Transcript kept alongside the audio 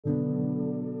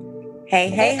Hey,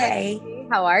 hey, hey.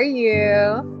 How are you?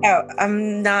 Oh,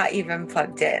 I'm not even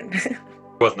plugged in. It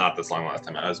was not this long last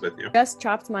time I was with you. Just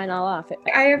chopped mine all off.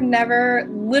 I have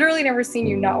literally never seen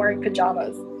you not wearing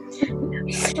pajamas.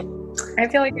 I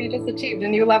feel like we just achieved a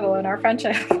new level in our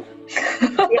friendship.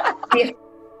 Yeah.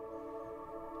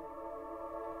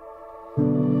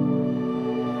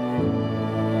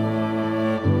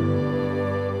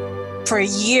 For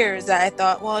years, I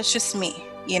thought, well, it's just me,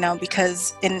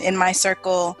 because in my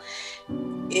circle,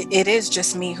 it is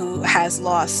just me who has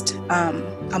lost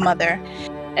a mother.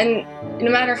 And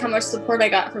no matter how much support I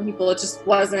got from people, it just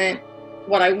wasn't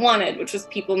what I wanted, which was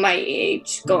people my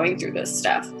age going through this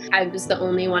stuff. I was the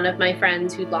only one of my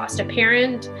friends who'd lost a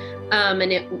parent,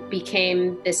 and it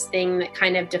became this thing that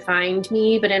kind of defined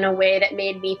me, but in a way that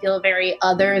made me feel very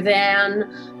other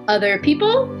than other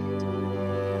people.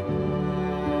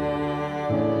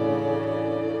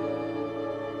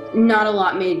 Not a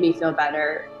lot made me feel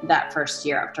better that first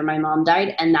year after my mom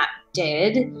died, and that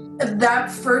did.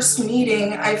 That first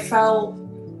meeting, I felt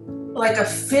like a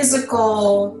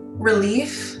physical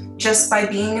relief just by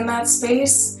being in that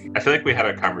space. I feel like we had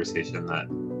a conversation that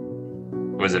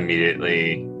was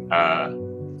immediately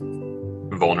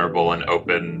vulnerable and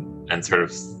open and sort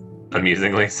of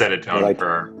amusingly set a tone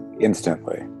for...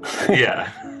 Instantly. Yeah.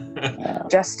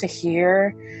 Just to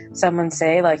hear someone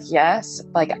say, yes,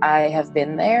 I have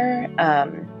been there,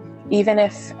 even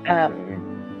if,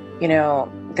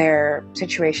 their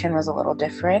situation was a little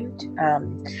different,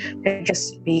 to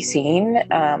just be seen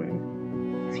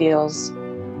feels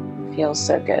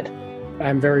so good.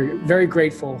 I'm very, very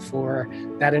grateful for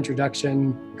that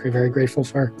introduction. Very grateful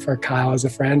for Kyle as a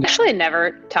friend. Actually, I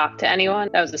never talked to anyone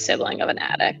that was a sibling of an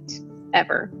addict,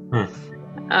 ever.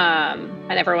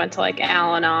 I never went to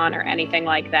Al-Anon or anything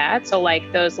like that. So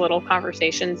those little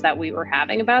conversations that we were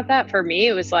having about that, for me,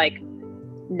 it was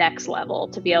next level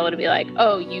to be able to be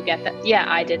oh, you get that? Yeah,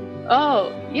 I did.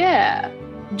 Oh, yeah.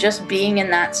 Just being in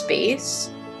that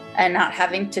space and not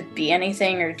having to be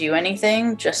anything or do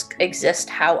anything, just exist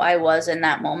how I was in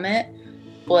that moment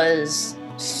was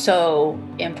so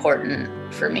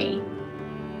important for me.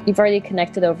 You've already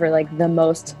connected over the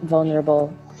most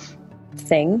vulnerable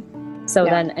thing. So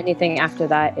then anything after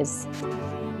that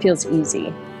feels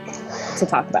easy to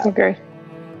talk about. Okay.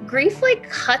 Grief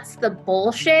cuts the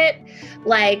bullshit,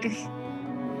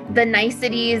 the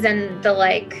niceties and the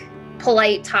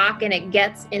polite talk, and it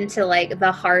gets into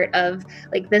the heart of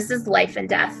this is life and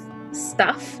death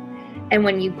stuff. And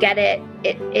when you get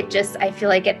it just, I feel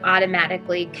like it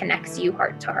automatically connects you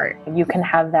heart to heart. You can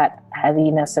have that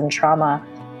heaviness and trauma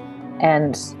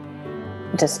and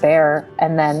despair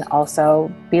and then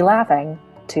also be laughing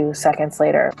 2 seconds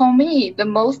later. For me, the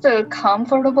most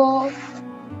comfortable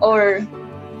or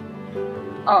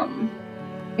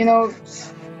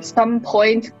some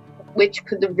point which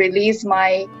could release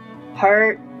my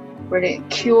hurt, really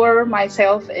cure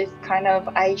myself, is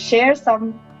I share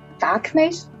some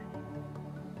darkness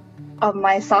of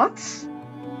my thoughts,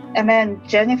 and then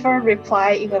Jennifer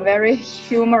replied in a very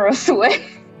humorous way.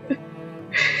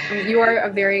 You are a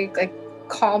very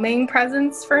calming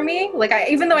presence for me.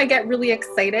 Even though I get really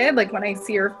excited when I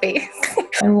see your face.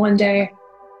 And one day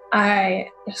I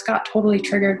just got totally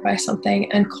triggered by something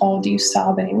and called you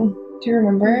sobbing. Do you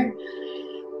remember?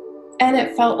 And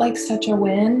it felt like such a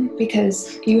win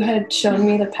because you had shown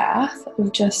me the path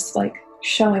of just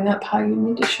showing up how you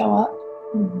need to show up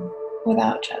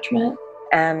without judgment.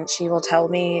 And she will tell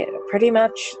me pretty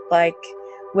much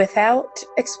without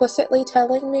explicitly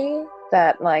telling me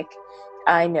that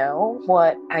I know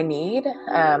what I need,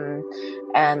 and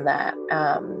that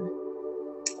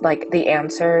the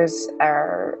answers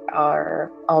are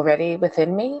already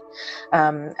within me,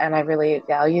 and I really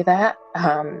value that,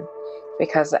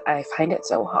 because I find it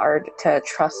so hard to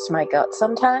trust my gut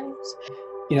sometimes.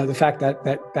 The fact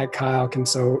that Kyle can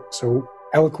so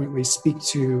eloquently speak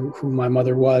to who my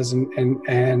mother was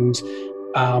and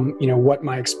what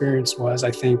my experience was, I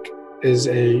think is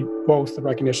both the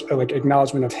recognition,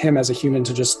 acknowledgement of him as a human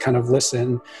to just kind of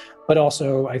listen, but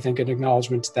also I think an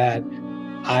acknowledgement that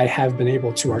I have been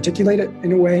able to articulate it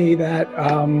in a way that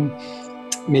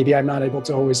maybe I'm not able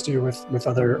to always do with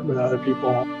other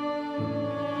people.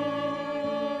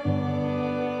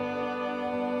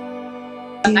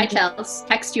 Hi, Chels.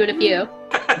 Text you in a few.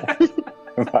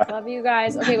 Love you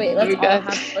guys. Okay, wait.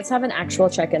 Let's have an actual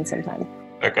check-in sometime.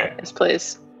 Okay. Yes,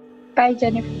 please. Bye,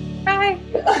 Jennifer. Bye.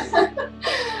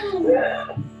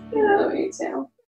 Yeah, me too.